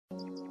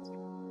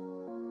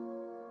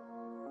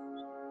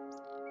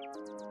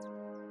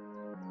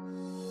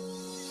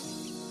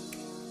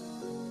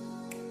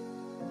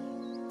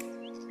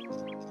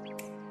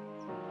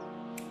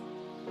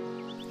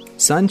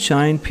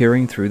Sunshine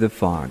peering through the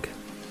fog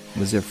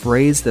was a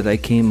phrase that I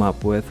came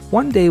up with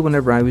one day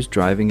whenever I was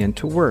driving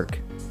into work.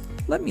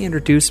 Let me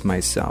introduce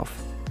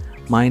myself.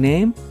 My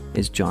name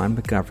is John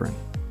McGovern.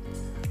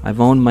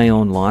 I've owned my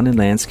own lawn and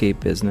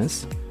landscape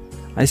business.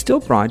 I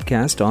still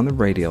broadcast on the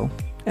radio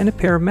and a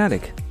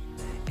paramedic,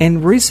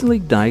 and recently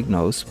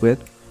diagnosed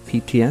with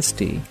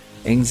PTSD,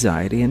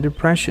 anxiety, and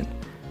depression.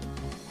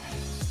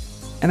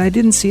 And I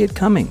didn't see it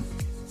coming.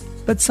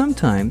 But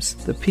sometimes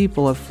the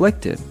people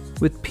afflicted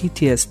with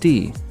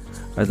PTSD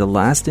are the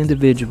last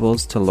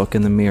individuals to look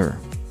in the mirror.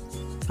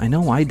 I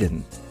know I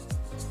didn't.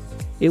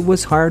 It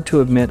was hard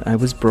to admit I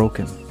was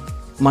broken.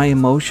 My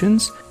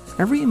emotions,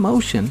 every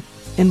emotion,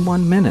 in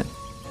 1 minute.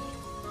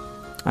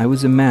 I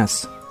was a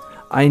mess.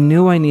 I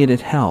knew I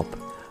needed help,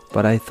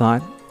 but I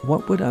thought,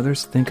 what would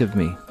others think of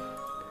me?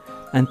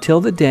 Until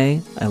the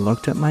day I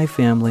looked at my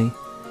family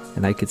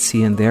and I could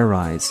see in their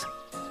eyes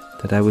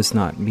that I was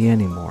not me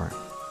anymore.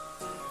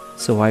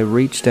 So I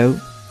reached out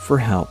for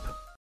help.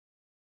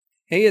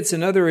 Hey, it's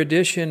another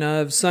edition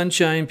of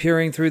Sunshine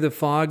Peering Through the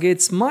Fog.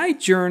 It's my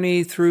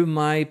journey through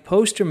my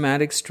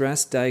post-traumatic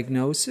stress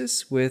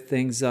diagnosis with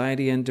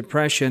anxiety and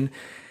depression.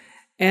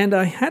 And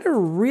I had a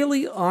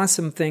really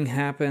awesome thing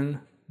happen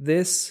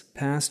this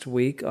past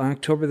week,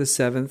 October the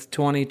 7th,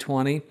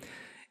 2020.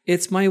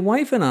 It's my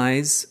wife and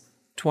I's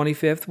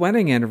 25th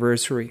wedding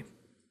anniversary.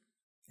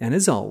 And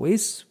as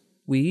always,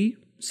 we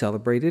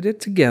celebrated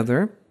it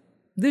together.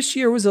 This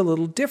year was a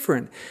little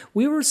different.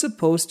 We were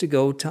supposed to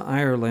go to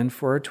Ireland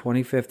for our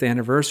 25th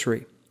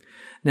anniversary.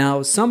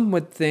 Now, some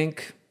would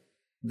think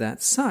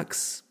that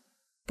sucks,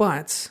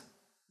 but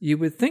you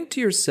would think to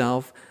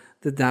yourself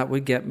that that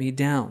would get me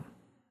down,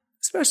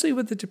 especially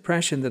with the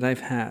depression that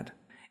I've had.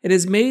 It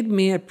has made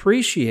me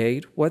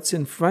appreciate what's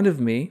in front of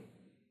me,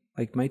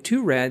 like my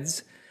 2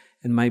 Reds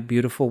and my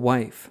beautiful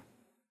wife.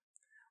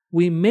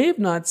 We may have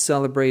not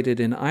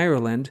celebrated in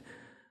Ireland,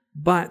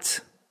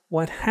 but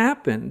what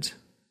happened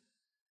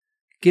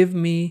gave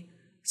me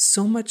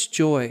so much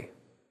joy,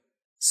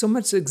 so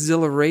much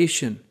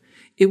exhilaration.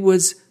 It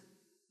was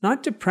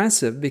not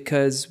depressive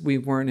because we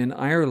weren't in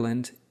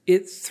Ireland.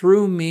 It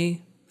threw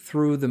me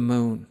through the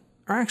moon,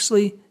 or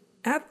actually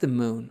at the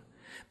moon,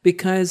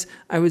 because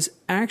I was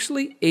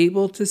actually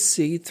able to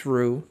see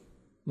through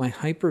my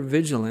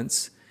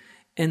hypervigilance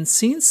and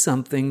seen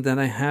something that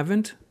I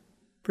haven't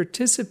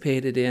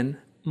participated in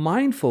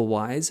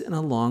mindful-wise in a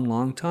long,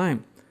 long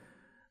time.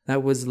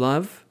 That was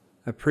love,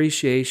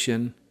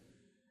 appreciation,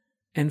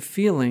 and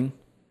feeling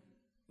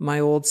my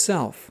old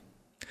self.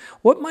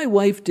 What my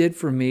wife did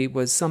for me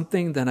was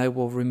something that I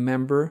will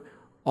remember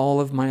all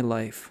of my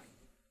life.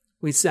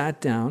 We sat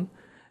down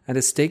at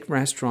a steak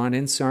restaurant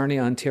in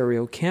Sarnia,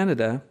 Ontario,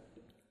 Canada,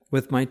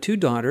 with my 2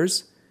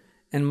 daughters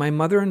and my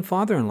mother and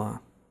father-in-law.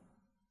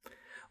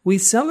 We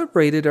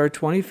celebrated our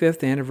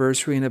 25th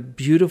anniversary in a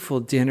beautiful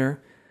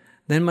dinner.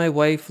 Then my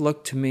wife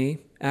looked to me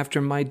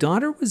after my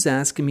daughter was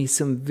asking me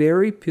some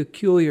very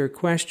peculiar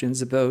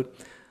questions about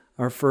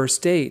our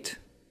first date,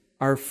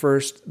 our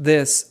first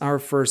this, our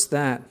first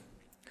that.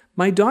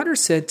 My daughter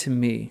said to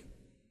me,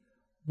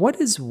 "What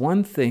is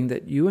one thing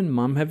that you and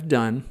Mom have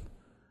done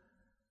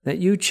that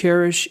you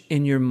cherish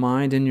in your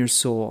mind and your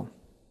soul?"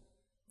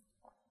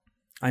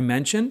 I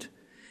mentioned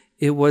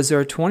it was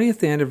our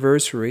 20th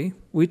anniversary.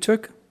 We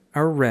took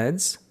our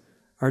Reds,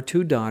 our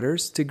 2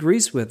 daughters, to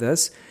Greece with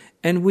us,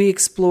 and we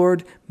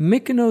explored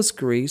Mykonos,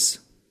 Greece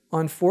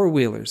on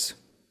 4-wheelers.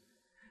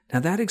 Now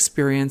that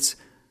experience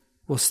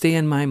will stay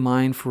in my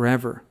mind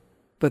forever.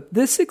 But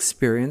this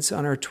experience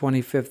on our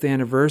 25th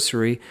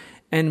anniversary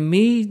and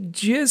me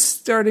just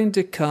starting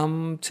to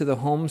come to the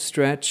home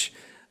stretch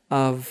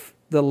of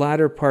the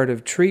latter part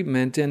of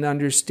treatment and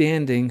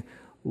understanding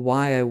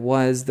why I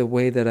was the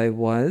way that I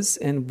was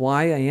and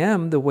why I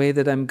am the way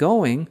that I'm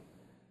going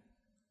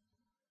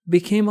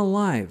became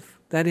alive.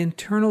 That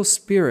internal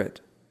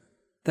spirit,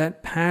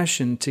 that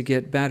passion to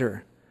get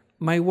better.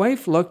 My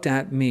wife looked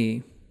at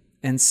me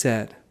and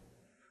said,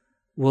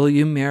 "Will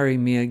you marry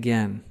me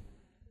again?"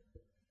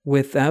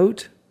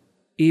 Without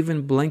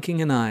even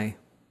blinking an eye,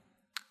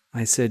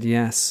 I said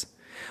yes.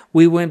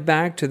 We went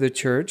back to the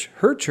church,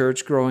 her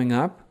church growing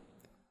up.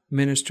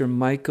 Minister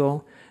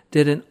Michael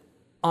did an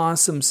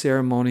awesome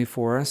ceremony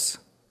for us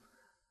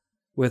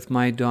with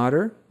my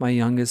daughter, my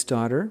youngest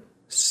daughter,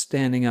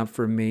 standing up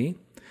for me,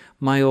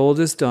 my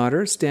oldest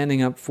daughter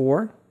standing up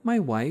for my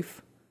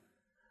wife.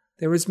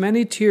 There was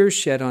many tears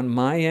shed on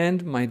my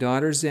end, my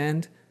daughter's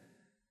end,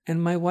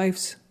 and my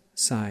wife's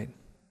side.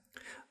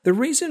 The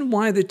reason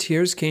why the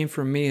tears came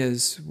from me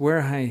is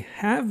where I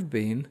have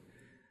been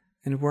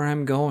and where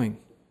I'm going.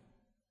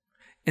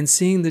 And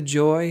seeing the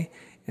joy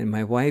in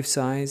my wife's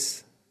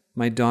eyes,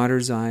 my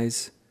daughter's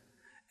eyes,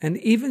 and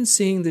even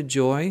seeing the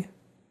joy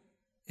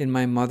in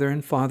my mother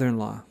and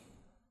father-in-law.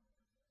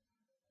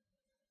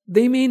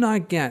 They may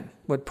not get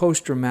what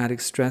post-traumatic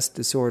stress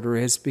disorder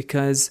is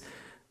because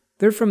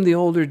they're from the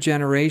older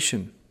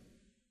generation.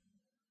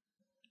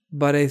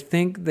 But I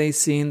think they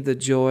seen the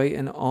joy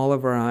in all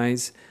of our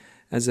eyes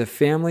as a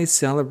family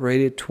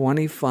celebrated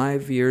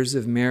 25 years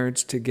of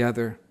marriage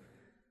together.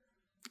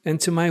 and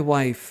to my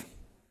wife,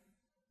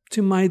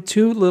 to my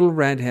 2 little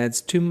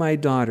redheads, to my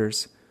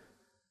daughters,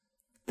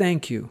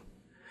 thank you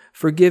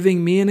for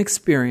giving me an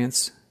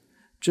experience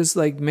just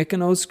like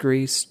Mykonos,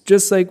 Greece,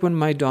 just like when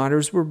my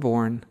daughters were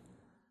born,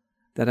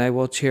 that I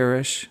will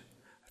cherish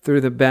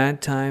through the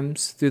bad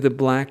times, through the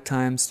black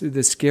times, through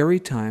the scary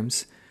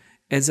times,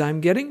 as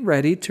I'm getting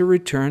ready to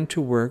return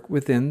to work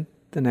within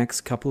the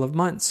next couple of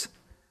months.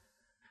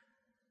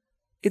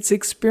 It's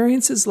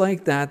experiences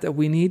like that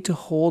we need to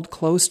hold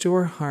close to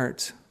our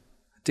heart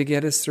to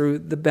get us through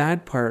the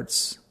bad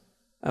parts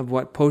of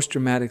what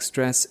post-traumatic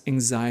stress,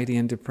 anxiety,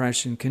 and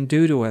depression can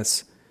do to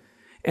us.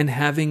 And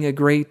having a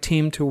great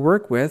team to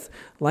work with,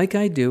 like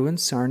I do in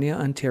Sarnia,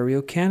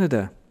 Ontario,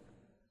 Canada.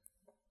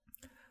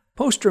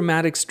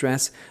 Post-traumatic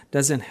stress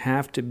doesn't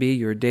have to be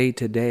your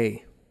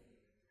day-to-day.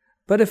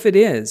 But if it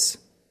is,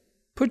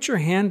 put your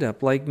hand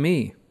up like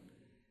me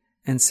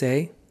and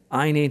say,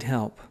 I need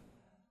help.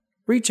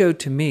 Reach out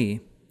to me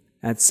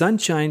at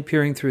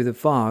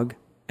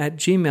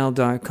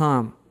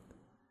sunshinepeeringthroughthefog@gmail.com.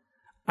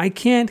 I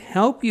can't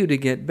help you to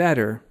get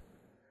better,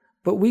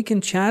 but we can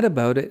chat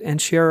about it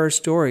and share our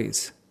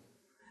stories.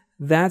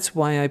 That's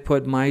why I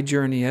put my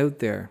journey out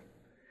there,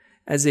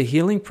 as a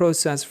healing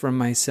process for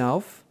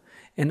myself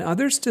and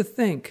others to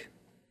think,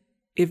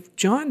 if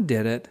John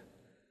did it,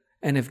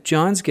 and if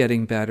John's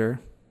getting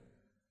better,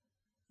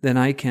 then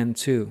I can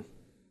too.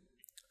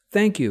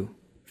 Thank you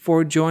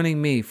for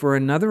joining me for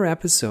another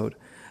episode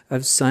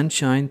of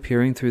Sunshine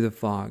Peering Through the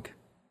Fog.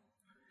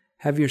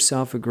 Have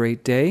yourself a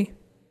great day,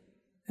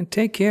 and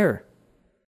take care.